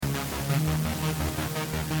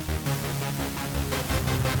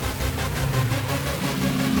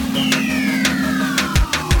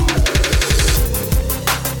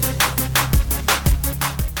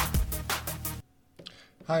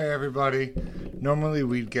Hi, everybody. Normally,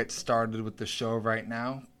 we'd get started with the show right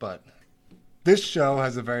now, but this show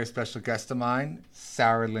has a very special guest of mine,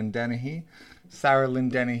 Sarah Lynn Dennehy. Sarah Lynn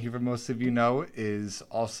Dennehy, for most of you know, is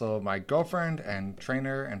also my girlfriend and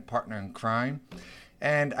trainer and partner in crime.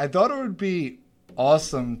 And I thought it would be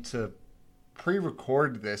awesome to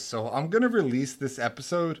pre-record this, so I'm going to release this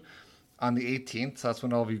episode on the 18th, so that's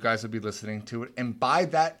when all of you guys will be listening to it. And by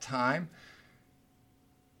that time,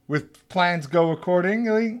 with plans go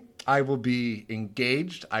accordingly, I will be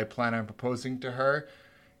engaged. I plan on proposing to her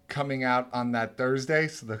coming out on that Thursday.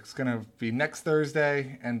 So that's going to be next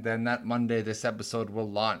Thursday. And then that Monday, this episode will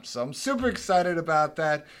launch. So I'm super excited about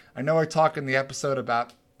that. I know I talk in the episode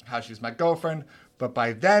about how she's my girlfriend. But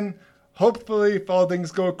by then, hopefully, if all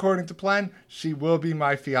things go according to plan, she will be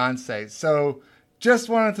my fiance. So just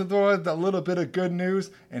wanted to throw in a little bit of good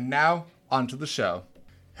news. And now, on to the show.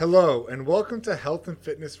 Hello, and welcome to Health and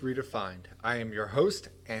Fitness Redefined. I am your host,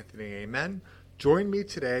 Anthony Amen. Join me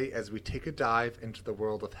today as we take a dive into the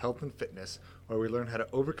world of health and fitness, where we learn how to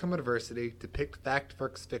overcome adversity, depict fact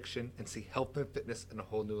versus fiction, and see health and fitness in a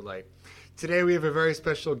whole new light. Today we have a very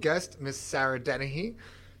special guest, Miss Sarah Dennehy.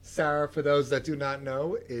 Sarah, for those that do not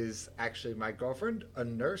know, is actually my girlfriend, a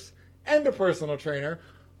nurse, and a personal trainer.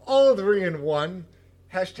 All three in one.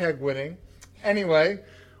 Hashtag winning. Anyway,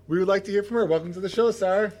 we would like to hear from her. Welcome to the show,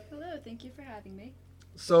 Sarah. Hello, thank you for having me.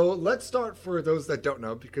 So let's start for those that don't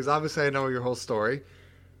know, because obviously I know your whole story.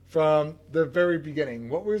 From the very beginning,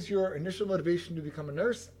 what was your initial motivation to become a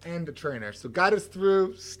nurse and a trainer? So guide us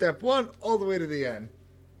through step one all the way to the end.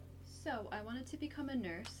 So I wanted to become a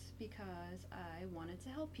nurse because I wanted to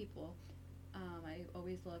help people. I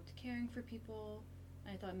always loved caring for people.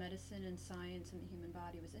 I thought medicine and science and the human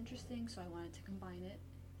body was interesting, so I wanted to combine it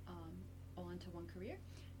all into one career.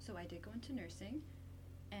 So I did go into nursing,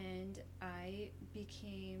 and I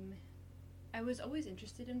was always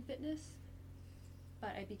interested in fitness,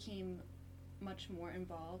 but I became much more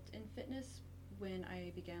involved in fitness when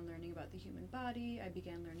I began learning about the human body. I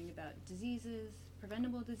began learning about diseases,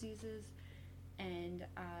 preventable diseases, and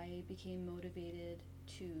I became motivated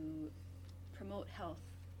to promote health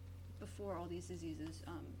before all these diseases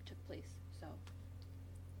took place. So,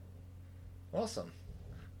 Awesome.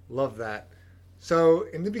 Love that. So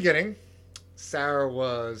in the beginning, Sarah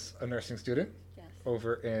was a nursing student yes.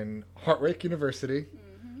 over in Heartbreak University,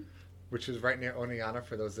 which is right near Oneonta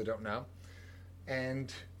for those that don't know.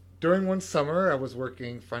 And during one summer, I was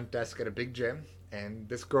working front desk at a big gym, and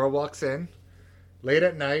this girl walks in late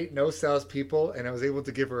at night, no salespeople, and I was able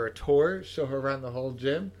to give her a tour, show her around the whole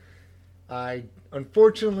gym. I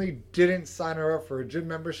unfortunately didn't sign her up for a gym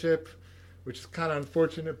membership, which is kind of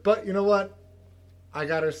unfortunate, but you know what? I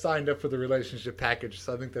got her signed up for the relationship package,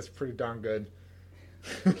 so I think that's pretty darn good.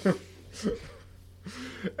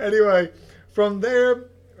 Anyway, from there,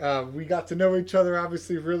 we got to know each other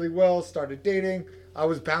obviously really well, started dating. I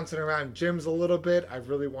was bouncing around gyms a little bit. I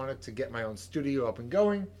really wanted to get my own studio up and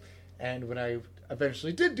going. And when I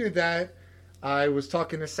eventually did do that, I was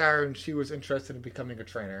talking to Sarah, and she was interested in becoming a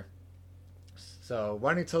trainer. So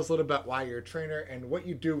why don't you tell us a little about why you're a trainer and what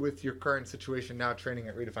you do with your current situation now training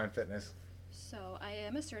at Redefined Fitness? So I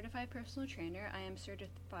am a certified personal trainer. I am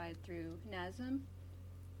certified through NASM.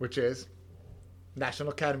 Which is National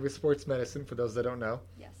Academy of Sports Medicine, for those that don't know.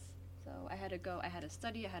 Yes. So I had to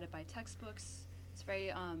study, I had to buy textbooks. It's very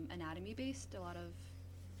anatomy based, a lot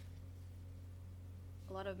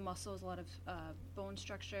of muscles, a lot of bone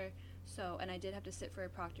structure. So, and I did have to sit for a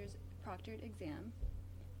proctored exam.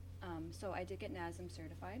 So I did get NASM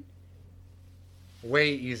certified.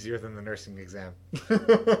 Way easier than the nursing exam.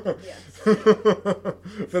 Yes.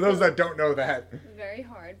 For those that don't know that. Very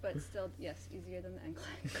hard, but still, yes, easier than the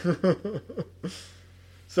NCLEX.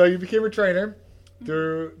 So you became a trainer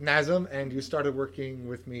through NASM, and you started working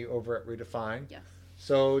with me over at Redefine. Yes.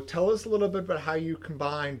 So tell us a little bit about how you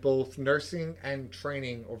combine both nursing and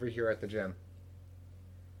training over here at the gym.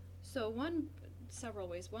 So several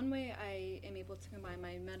ways. One way I am able to combine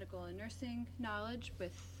my medical and nursing knowledge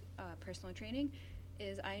with personal training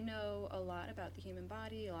is I know a lot about the human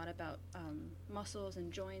body, a lot about muscles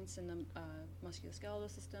and joints and the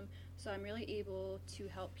musculoskeletal system. So I'm really able to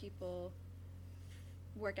help people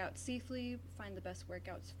work out safely, find the best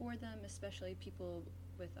workouts for them, especially people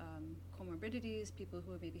with comorbidities, people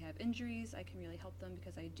who maybe have injuries. I can really help them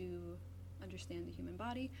because I do understand the human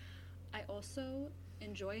body. I also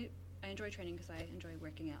enjoy training because I enjoy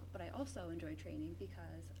working out, but I also enjoy training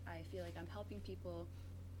because I feel like I'm helping people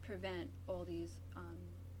prevent all these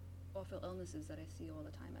awful illnesses that I see all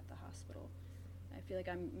the time at the hospital. I feel like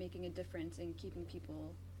I'm making a difference in keeping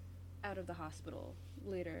people out of the hospital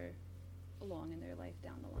later along in their life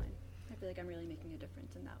down the line. I feel like I'm really making a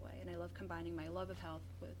difference in that way. And I love combining my love of health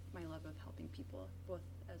with my love of helping people, both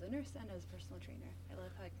as a nurse and as a personal trainer. I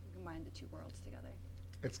love how I can combine the two worlds together.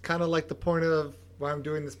 It's kind of like the point of why I'm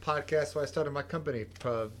doing this podcast, why I started my company,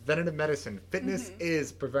 Preventative Medicine. Fitness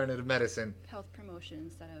is preventative medicine. Health promotion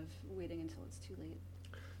instead of waiting until it's too late.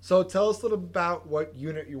 So tell us a little about what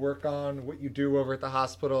unit you work on, what you do over at the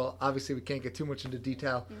hospital. Obviously, we can't get too much into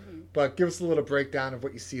detail, but give us a little breakdown of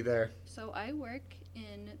what you see there. So I work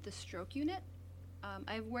in the stroke unit.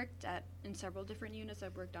 I've worked in several different units.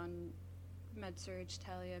 I've worked on med-surg,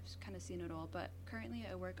 tele, I've kind of seen it all, but currently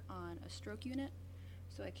I work on a stroke unit.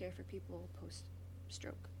 So I care for people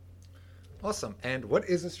post-stroke. Awesome. And what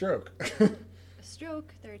is a stroke? A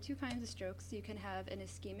stroke, there are two kinds of strokes. You can have an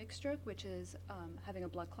ischemic stroke, which is having a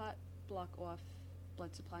blood clot block off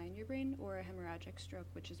blood supply in your brain, or a hemorrhagic stroke,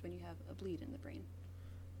 which is when you have a bleed in the brain.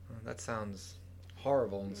 That sounds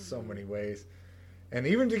horrible in so many ways. And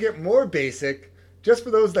even to get more basic, just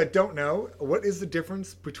for those that don't know, what is the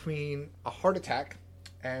difference between a heart attack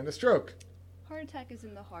and a stroke? Heart attack is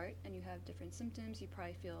in the heart, and you have different symptoms. You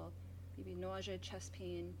probably feel maybe nausea, chest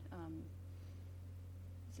pain.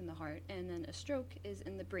 It's in the heart. And then a stroke is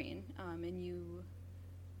in the brain, and you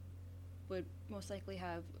would most likely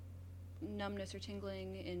have numbness or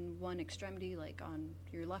tingling in one extremity, like on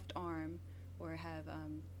your left arm, or have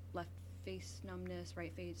left face numbness,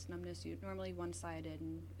 right face numbness. You normally one-sided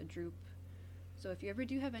and a droop. So if you ever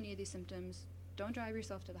do have any of these symptoms, don't drive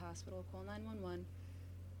yourself to the hospital. Call 911.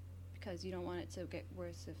 Because you don't want it to get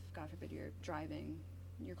worse if, God forbid, you're driving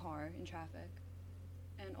your car in traffic.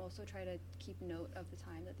 And also try to keep note of the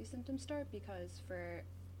time that these symptoms start, because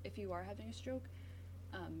if you are having a stroke,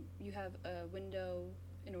 you have a window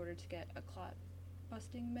in order to get a clot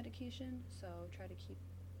busting medication. So try to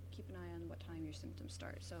keep an eye on what time your symptoms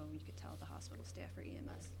start, so you could tell the hospital staff or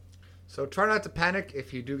EMS. So try not to panic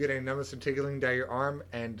if you do get any numbness or tingling down your arm,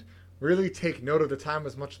 and really take note of the time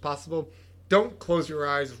as much as possible. Don't close your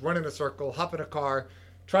eyes, run in a circle, hop in a car,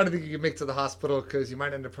 try to think you can make it to the hospital, because you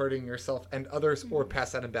might end up hurting yourself and others or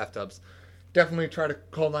pass out in bathtubs. Definitely try to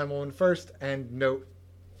call 911 first and note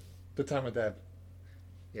the time of death.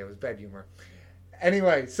 Yeah, it was bad humor.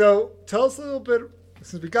 Anyway, so tell us a little bit,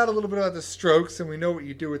 since we got a little bit about the strokes and we know what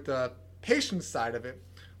you do with the patient side of it,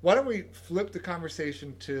 why don't we flip the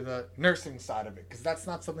conversation to the nursing side of it? Because that's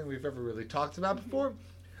not something we've ever really talked about before.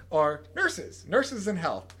 Or nurses in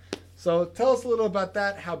health. So tell us a little about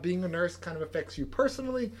that, how being a nurse kind of affects you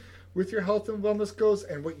personally with your health and wellness goals,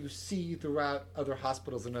 and what you see throughout other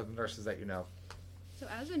hospitals and other nurses that you know. So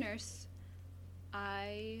as a nurse,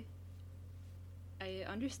 I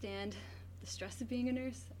understand the stress of being a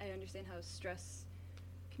nurse. I understand how stress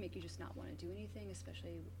can make you just not want to do anything,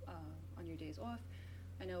 especially on your days off.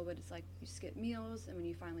 I know what it's like. You skip meals, and when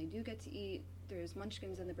you finally do get to eat, there's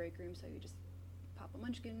munchkins in the break room, so you just pop a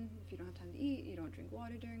munchkin. If you don't have time to eat, you don't drink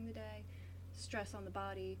water during the day. Stress on the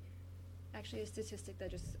body. Actually, a statistic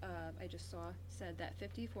that I just saw said that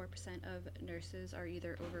 54% of nurses are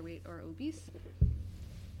either overweight or obese.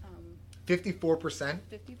 54%? 54%.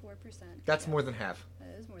 That's more than half.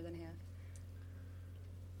 That is more than half.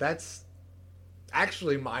 That's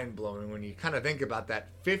actually mind-blowing when you kind of think about that.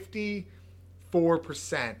 54%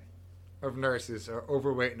 of nurses are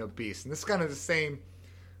overweight and obese. And this is kind of the same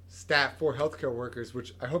stat for healthcare workers,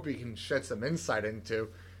 which I hope you can shed some insight into,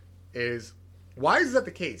 is why is that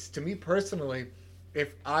the case? To me personally,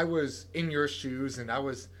 if I was in your shoes and I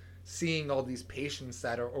was seeing all these patients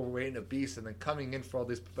that are overweight and obese and then coming in for all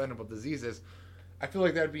these preventable diseases, I feel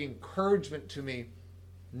like that would be encouragement to me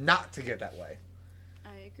not to get that way.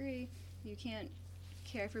 I agree. You can't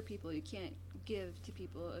care for people. You can't give to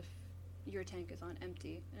people if your tank is on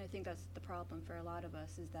empty. And I think that's the problem for a lot of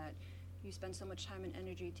us, is that you spend so much time and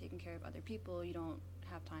energy taking care of other people, you don't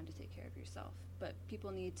have time to take care of yourself. But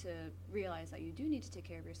people need to realize that you do need to take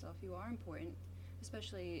care of yourself. You are important,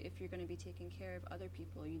 especially if you're going to be taking care of other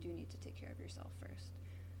people. You do need to take care of yourself first.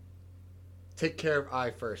 Take care of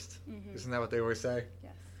I first. Mm-hmm. Isn't that what they always say?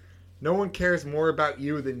 Yes. No one cares more about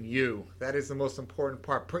you than you. That is the most important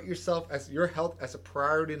part. Put yourself as your health as a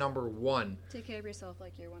priority number one. Take care of yourself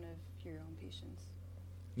like you're one of your own patients.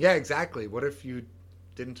 Yeah, exactly. What if you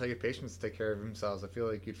didn't tell your patients to take care of themselves? I feel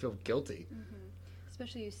like you'd feel guilty. Mm-hmm.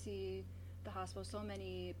 Especially you see the hospital, so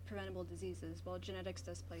many preventable diseases. While genetics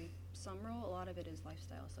does play some role, a lot of it is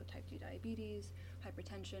lifestyle. So type 2 diabetes,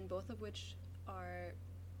 hypertension, both of which are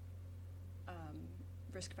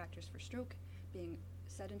risk factors for stroke. Being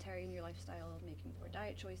sedentary in your lifestyle, making poor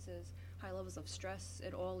diet choices, high levels of stress,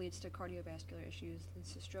 it all leads to cardiovascular issues,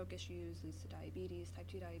 leads to stroke issues, leads to diabetes, type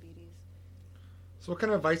 2 diabetes. So what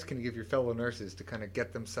kind of advice can you give your fellow nurses to kind of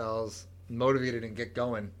get themselves motivated and get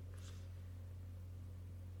going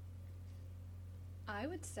I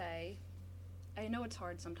would say, I know it's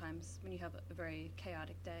hard sometimes when you have a very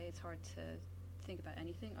chaotic day. It's hard to think about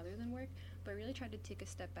anything other than work, but really try to take a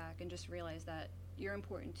step back and just realize that you're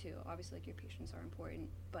important too. Obviously, like, your patients are important,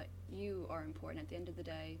 but you are important. At the end of the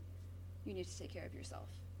day, you need to take care of yourself.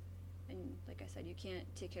 And like I said, you can't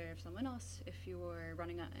take care of someone else if you're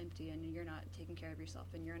running out empty and you're not taking care of yourself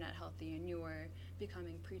and you're not healthy and you're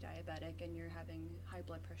becoming pre-diabetic and you're having high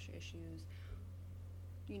blood pressure issues.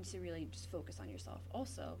 You need to really just focus on yourself.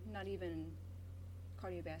 Also, not even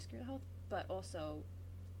cardiovascular health, but also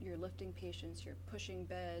you're lifting patients, you're pushing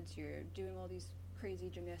beds, you're doing all these crazy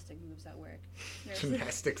gymnastic moves at work.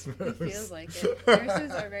 Gymnastics moves. It feels like it.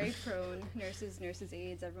 Nurses are very prone, nurses,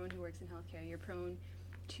 aides, everyone who works in healthcare, you're prone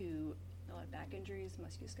to a lot of back injuries,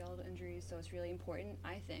 musculoskeletal injuries, so it's really important,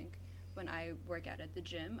 I think, when I work out at the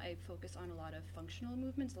gym, I focus on a lot of functional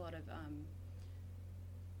movements, a lot of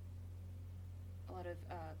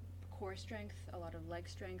core strength, a lot of leg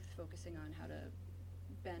strength, focusing on how to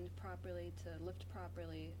bend properly, to lift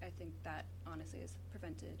properly. I think that honestly has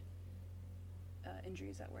prevented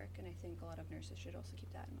injuries at work, and I think a lot of nurses should also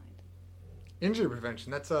keep that in mind. Injury prevention,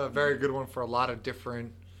 that's a very good one for a lot of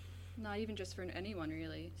different... Not even just for anyone,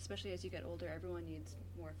 really. Especially as you get older, everyone needs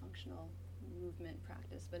more functional movement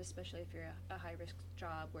practice, but especially if you're a high-risk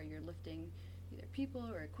job where you're lifting either people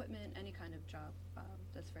or equipment, any kind of job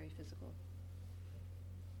that's very physical.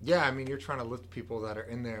 Yeah, I mean, you're trying to lift people that are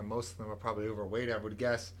in there. Most of them are probably overweight, I would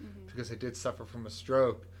guess, because they did suffer from a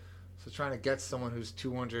stroke. So trying to get someone who's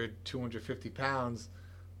 200, 250 pounds,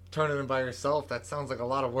 turning them by yourself, that sounds like a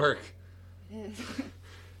lot of work. It is.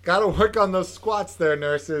 Got to work on those squats there,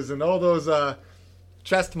 nurses, and all those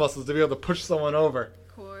chest muscles to be able to push someone over.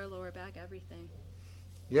 Core, lower back, everything.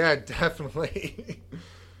 Yeah, definitely.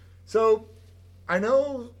 So I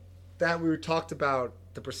know that we talked about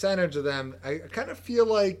the percentage of them. I kind of feel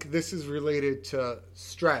like this is related to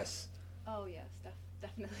stress. Oh, yes,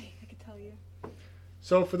 definitely. I could tell you.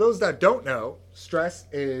 So for those that don't know, stress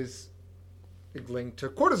is linked to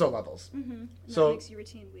cortisol levels. Mm-hmm. So that makes you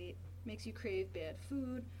retain weight, makes you crave bad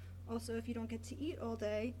food. Also, if you don't get to eat all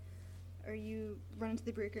day, or you run into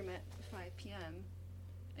the break room at 5 p.m.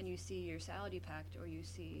 and you see your salad you packed, or you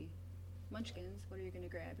see munchkins, what are you going to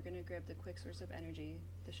grab? You're going to grab the quick source of energy,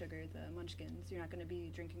 the sugar, the munchkins. You're not going to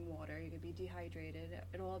be drinking water. You're going to be dehydrated.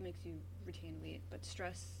 It all makes you retain weight, but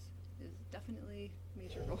stress is definitely a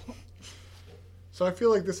major role. So I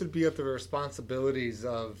feel like this would be at the responsibilities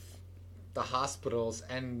of the hospitals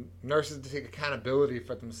and nurses to take accountability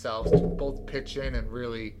for themselves to both pitch in and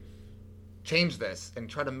really change this and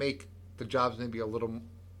try to make the jobs maybe a little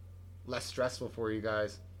less stressful for you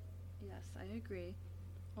guys. Yes, I agree.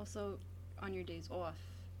 Also, on your days off,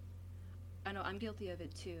 I know I'm guilty of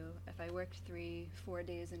it too. If I worked 3-4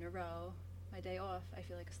 days in a row, my day off, I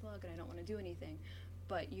feel like a slug and I don't want to do anything.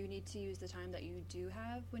 But you need to use the time that you do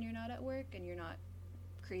have when you're not at work and you're not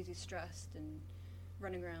crazy stressed and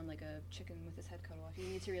running around like a chicken with his head cut off. You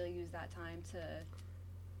need to really use that time to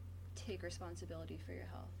take responsibility for your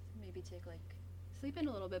health. Maybe sleep in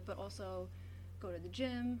a little bit, but also go to the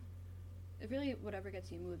gym. Really, whatever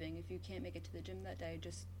gets you moving. If you can't make it to the gym that day,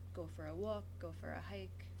 just go for a walk, go for a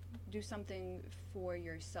hike. Do something for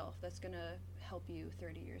yourself that's going to help you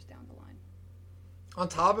 30 years down the line. On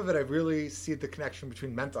top of it, I really see the connection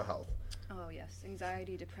between mental health. Oh, yes.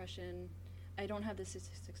 Anxiety, depression. I don't have the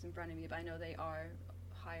statistics in front of me, but I know they are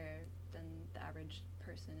higher than the average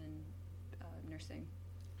person in nursing.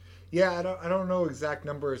 Yeah, I don't know exact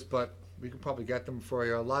numbers, but we can probably get them for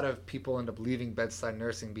you. A lot of people end up leaving bedside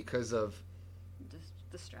nursing because of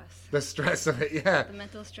the stress. The stress of it, yeah. The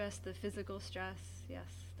mental stress, the physical stress,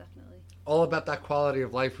 yes, definitely. All about that quality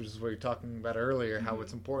of life, which is what you're talking about earlier, how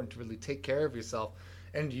it's important to really take care of yourself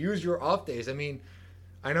and use your off days. I mean,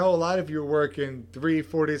 I know a lot of you work in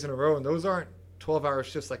 3-4 days in a row, and those aren't 12-hour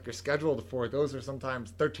shifts like you're scheduled for. Those are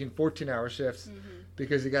sometimes 13-14-hour shifts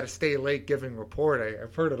because you got to stay late giving report.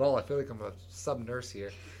 I've heard it all. I feel like I'm a sub-nurse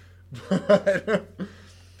here. But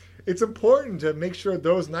it's important to make sure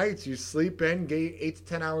those nights you sleep in, get 8 to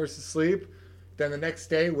 10 hours of sleep, then the next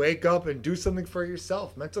day wake up and do something for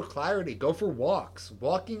yourself. Mental clarity, go for walks.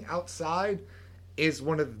 Walking outside is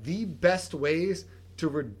one of the best ways to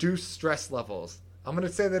reduce stress levels. I'm going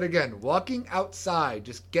to say that again. Walking outside,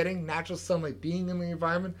 just getting natural sunlight, being in the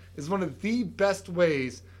environment is one of the best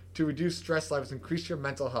ways to reduce stress levels, increase your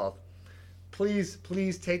mental health. Please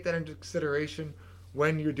take that into consideration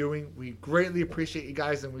when you're doing. We greatly appreciate you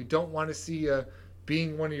guys, and we don't want to see you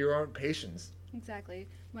being one of your own patients. Exactly.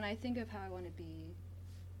 When I think of how I want to be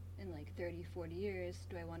in 30, 40 years,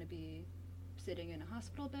 do I want to be sitting in a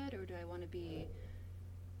hospital bed, or do I want to be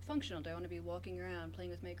functional? Do I want to be walking around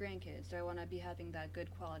playing with my grandkids? Do I want to be having that good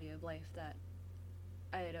quality of life that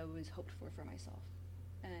I had always hoped for myself?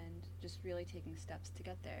 And just really taking steps to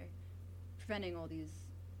get there, preventing all these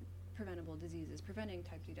preventable diseases, preventing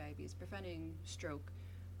type 2 diabetes, preventing stroke,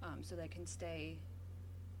 so that I can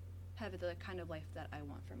have the kind of life that I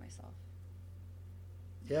want for myself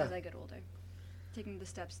as I get older. Taking the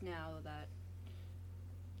steps now that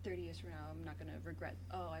 30 years from now I'm not going to regret,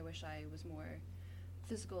 I wish I was more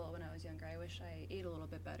physical when I was younger. I wish I ate a little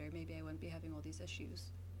bit better. Maybe I wouldn't be having all these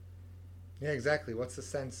issues. Yeah, exactly. What's the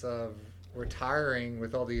sense of retiring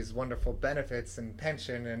with all these wonderful benefits and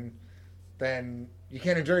pension, and then you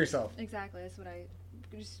can't enjoy yourself? Exactly. That's what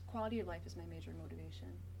just quality of life is my major motivation.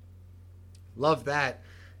 Love that.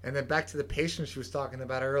 And then back to the patient she was talking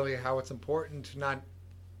about earlier, how it's important to not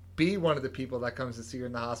be one of the people that comes to see you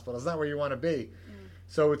in the hospital. It's not where you want to be.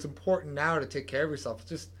 So it's important now to take care of yourself.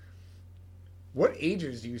 Just what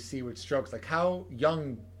ages do you see with strokes? Like, how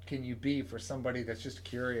young can you be for somebody that's just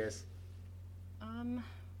curious?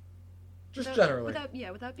 Just generally.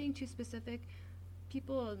 Without being too specific,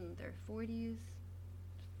 people in their 40s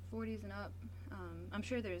and up. I'm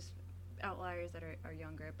sure there's outliers that are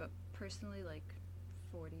younger, but personally, like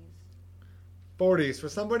 40s. 40s. For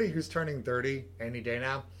somebody who's turning 30 any day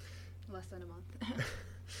now. Less than a month.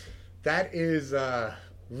 That is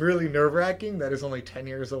really nerve-wracking. That is only 10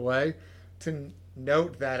 years away. To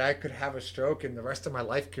note that I could have a stroke and the rest of my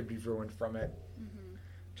life could be ruined from it.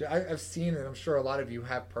 I've seen, and I'm sure a lot of you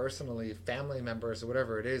have personally, family members or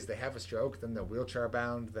whatever it is, they have a stroke, then they're wheelchair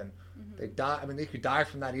bound, then they die. I mean, they could die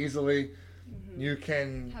from that easily. You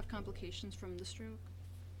can have complications from the stroke.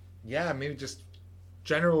 Yeah, maybe just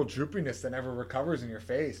general droopiness that never recovers in your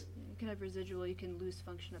face. You can have residual. You can lose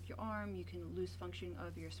function of your arm. You can lose function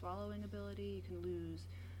of your swallowing ability. You can lose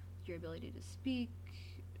your ability to speak.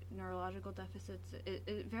 Neurological deficits.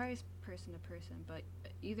 It varies person to person, but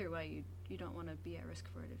either way, you don't want to be at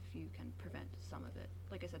risk for it if you can prevent some of it.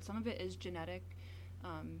 Like I said, some of it is genetic.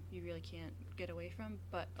 You really can't get away from,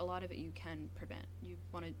 but a lot of it you can prevent. You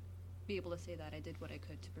want to be able to say that I did what I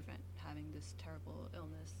could to prevent having this terrible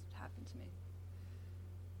illness happen to me.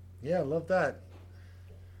 Yeah, I love that.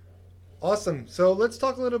 Awesome. So let's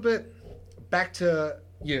talk a little bit back to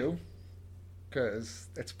you, because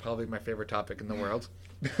it's probably my favorite topic in the world.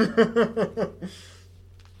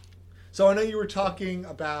 So I know you were talking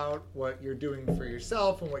about what you're doing for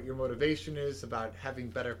yourself and what your motivation is about having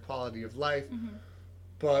better quality of life.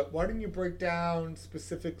 But why don't you break down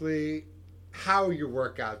specifically how your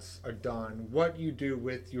workouts are done, what you do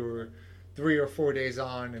with your 3 or 4 days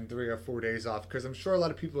on and 3 or 4 days off? Because I'm sure a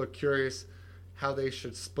lot of people are curious how they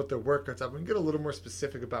should split their workouts up, and get a little more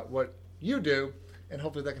specific about what you do, and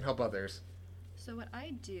hopefully that can help others. So what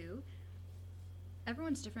I do,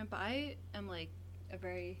 everyone's different, but I am like a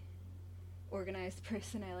very organized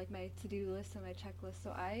person. I like my to-do list and my checklist, so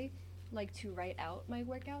I like to write out my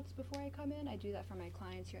workouts before I come in. I do that for my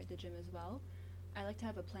clients here at the gym as well. I like to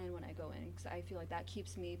have a plan when I go in, because I feel like that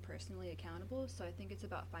keeps me personally accountable. So I think it's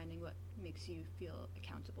about finding what makes you feel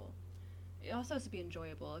accountable. It also has to be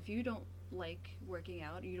enjoyable. If you don't like working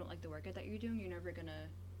out, or you don't like the workout that you're doing, you're never going to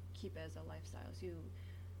keep it as a lifestyle. So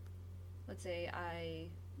let's say I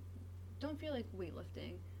don't feel like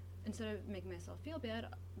weightlifting. Instead of making myself feel bad,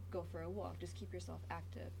 go for a walk. Just keep yourself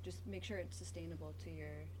active. Just make sure it's sustainable to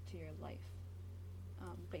your life.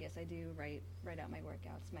 But yes, I do write out my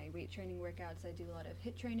workouts, my weight training workouts. I do a lot of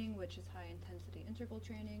HIIT training, which is high intensity interval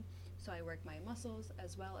training. So I work my muscles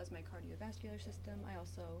as well as my cardiovascular system. I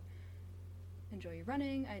also enjoy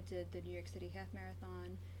running. I did the New York City half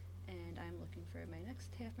marathon, and I'm looking for my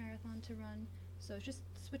next half marathon to run. So it's just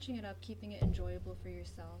switching it up, keeping it enjoyable for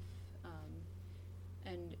yourself,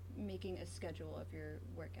 and making a schedule of your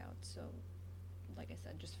workouts. So like I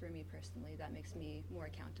said, just for me personally, that makes me more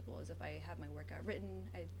accountable. As if I have my workout written,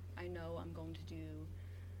 I know I'm going to do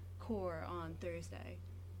core on Thursday,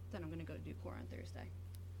 then I'm going to go do core on Thursday.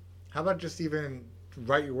 How about just even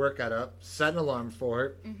write your workout up, set an alarm for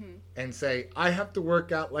it, and say, I have to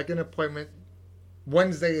work out like an appointment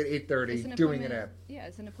Wednesday at 8:30, doing it at. Yeah,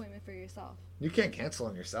 it's an appointment for yourself. You can't cancel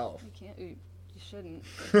on yourself. You can't. You shouldn't.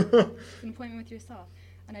 It's an appointment with yourself.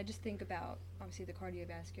 And I just think about, obviously, the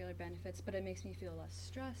cardiovascular benefits, but it makes me feel less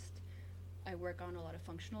stressed. I work on a lot of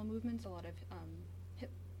functional movements, a lot of hip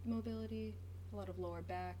mobility, a lot of lower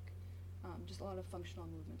back, just a lot of functional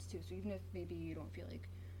movements, too. So even if maybe you don't feel like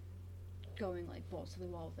going, like, balls to the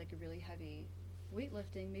wall with, like, a really heavy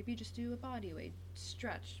weightlifting, maybe just do a body weight,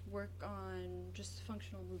 stretch, work on just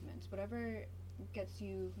functional movements, whatever gets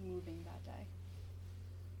you moving that day.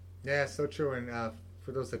 Yeah, so true. And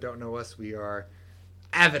for those that don't know us, we are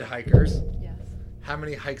avid hikers. Yes. How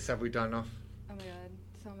many hikes have we done? Oh my god,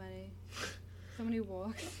 so many. So many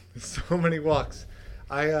walks. So many walks.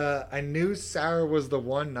 I knew Sarah was the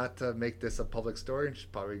one, not to make this a public story, and she's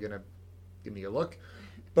probably going to give me a look.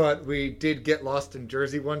 But we did get lost in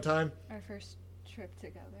Jersey one time. Our first trip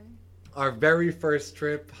together. Our very first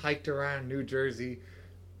trip, hiked around New Jersey.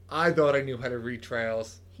 I thought I knew how to read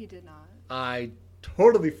trails. He did not. I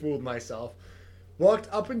totally fooled myself. Walked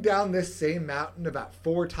up and down this same mountain about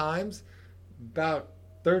 4 times. About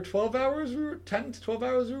 12 hours, 10 to 12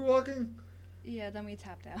 hours we were walking. Yeah, then we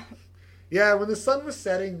tapped out. Yeah, when the sun was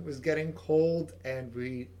setting, it was getting cold, and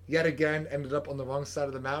we yet again ended up on the wrong side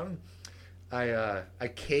of the mountain. I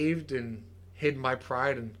caved and hid my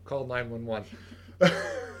pride and called 911.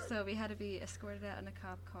 So we had to be escorted out in a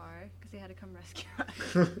cop car because they had to come rescue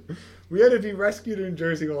us. We had to be rescued in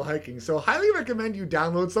Jersey while hiking. So highly recommend you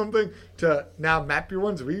download something to now map your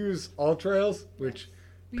ones. We use All Trails, which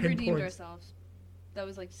we redeemed ourselves. That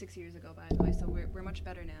was like 6 years ago, by the way, so we're much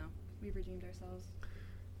better now. We've redeemed ourselves.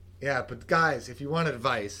 Yeah, but guys, if you want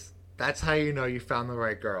advice, that's how you know you found the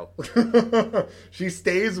right girl. She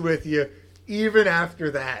stays with you even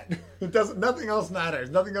after that. It doesn't. Nothing else matters.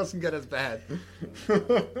 Nothing else can get as bad.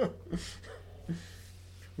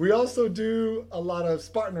 We also do a lot of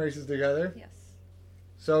Spartan races together. Yes.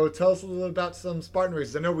 So tell us a little about some Spartan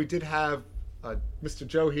races. I know we did have Mr.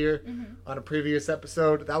 Joe here on a previous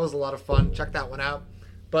episode. That was a lot of fun. Check that one out.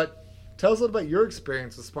 But tell us a little about your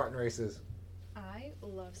experience with Spartan races. I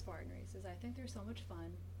love Spartan races. I think they're so much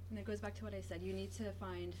fun. And it goes back to what I said. You need to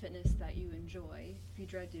find fitness that you enjoy. If you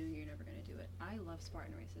dread doing it, you're never going to do it. I love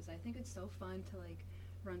Spartan races. I think it's so fun to like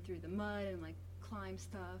run through the mud and like climb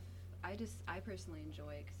stuff. I personally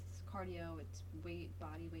enjoy it because it's cardio, it's weight,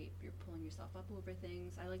 body weight. You're pulling yourself up over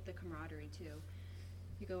things. I like the camaraderie too.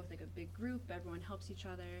 You go with like a big group. Everyone helps each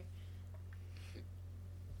other.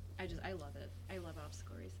 I love it. I love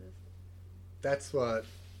obstacle races. That's what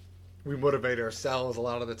we motivate ourselves a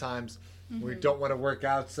lot of the times. We don't want to work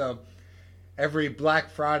out, so every Black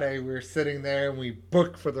Friday we're sitting there and we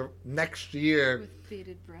book for the next year with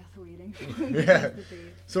bated breath waiting. Yeah.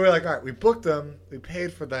 So we're like, all right, we booked them, we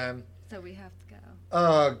paid for them, so we have to go.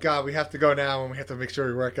 Oh god, we have to go now, and we have to make sure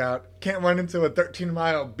we work out. Can't run into a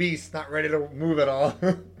 13-mile beast not ready to move at all.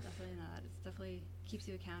 Definitely not. It definitely keeps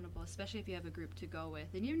you accountable, especially if you have a group to go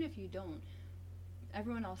with. And even if you don't,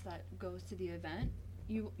 everyone else that goes to the event,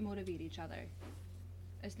 you motivate each other.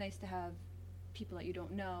 It's nice to have people that you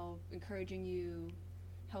don't know encouraging you,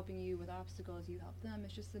 helping you with obstacles, you help them.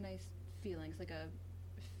 It's just a nice feeling. It's like a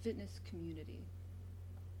fitness community.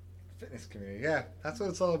 Fitness community, yeah. That's what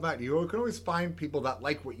it's all about. You can always find people that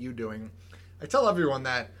like what you're doing. I tell everyone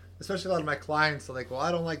that, especially a lot of my clients are like, well,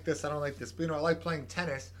 I don't like this, but I like playing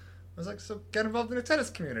tennis. I was like, so get involved in a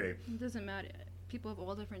tennis community. It doesn't matter. People of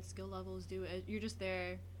all different skill levels do it. You're just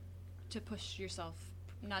there to push yourself,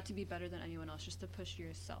 not to be better than anyone else, just to push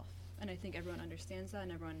yourself. And I think everyone understands that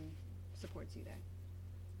and everyone supports you there.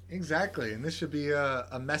 Exactly. And this should be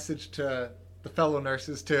a message to the fellow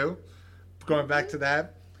nurses too. Going back to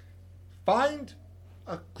that, find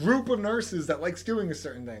a group of nurses that likes doing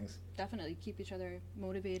certain things. Definitely keep each other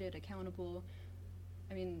motivated, accountable.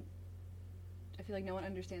 I mean, I feel like no one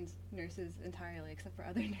understands nurses entirely except for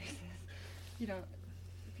other nurses.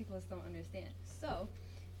 People just don't understand. So,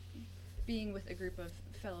 being with a group of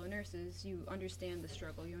fellow nurses, you understand the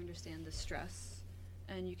struggle, you understand the stress,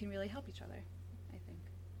 and you can really help each other, I think.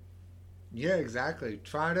 Yeah, exactly.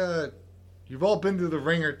 You've all been through the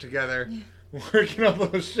ringer together, working on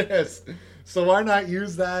those shifts. So why not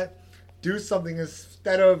use that, do something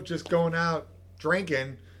instead of just going out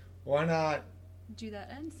drinking? Why not do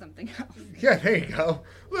that and something else? Yeah, there you go.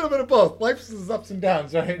 A little bit of both. Life is ups and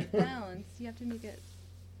downs, right? Balance. You have to balance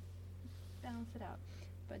it out.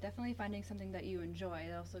 But definitely finding something that you enjoy.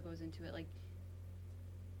 It also goes into it. Like,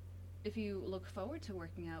 if you look forward to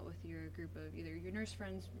working out with your group of either your nurse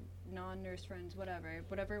friends, non-nurse friends,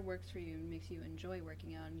 whatever works for you and makes you enjoy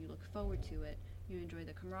working out, and you look forward to it, you enjoy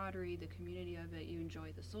the camaraderie, the community of it, you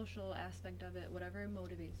enjoy the social aspect of it, whatever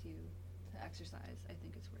motivates you to exercise, I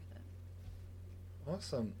think it's worth it.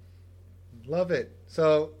 Awesome. Love it.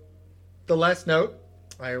 So, the last note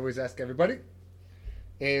I always ask everybody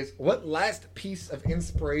is, what last piece of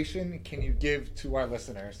inspiration can you give to our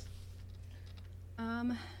listeners?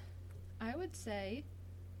 I would say,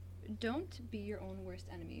 don't be your own worst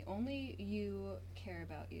enemy. Only you care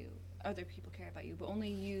about you. Other people care about you, but only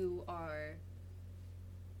you are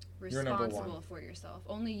responsible for yourself.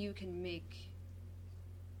 Only you can make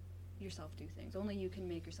yourself do things. Only you can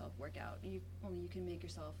make yourself work out. Only you can make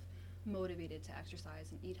yourself motivated to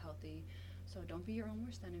exercise and eat healthy. So don't be your own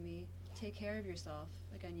worst enemy. Take care of yourself.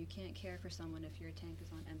 Again, you can't care for someone if your tank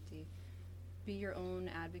is on empty. Be your own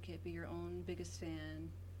advocate. Be your own biggest fan.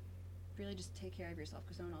 Really just take care of yourself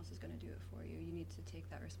because no one else is going to do it for you. You need to take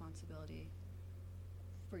that responsibility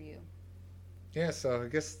for you. Yeah, so I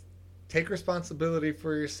guess take responsibility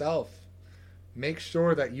for yourself. Make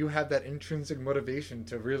sure that you have that intrinsic motivation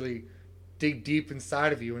to really dig deep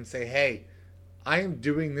inside of you and say, hey, I am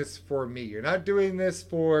doing this for me. You're not doing this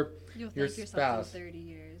for You'll your thank yourself spouse. in 30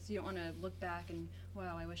 years. You don't want to look back and,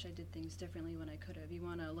 wow, I wish I did things differently when I could have. You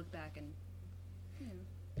want to look back and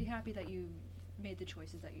be happy that you made the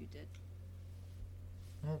choices that you did.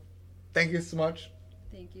 Well, thank you so much.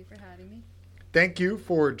 Thank you for having me. Thank you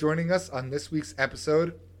for joining us on this week's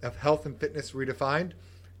episode of Health and Fitness Redefined.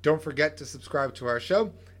 Don't forget to subscribe to our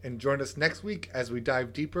show and join us next week as we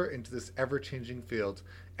dive deeper into this ever-changing field.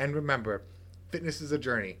 And remember, fitness is a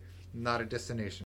journey, not a destination.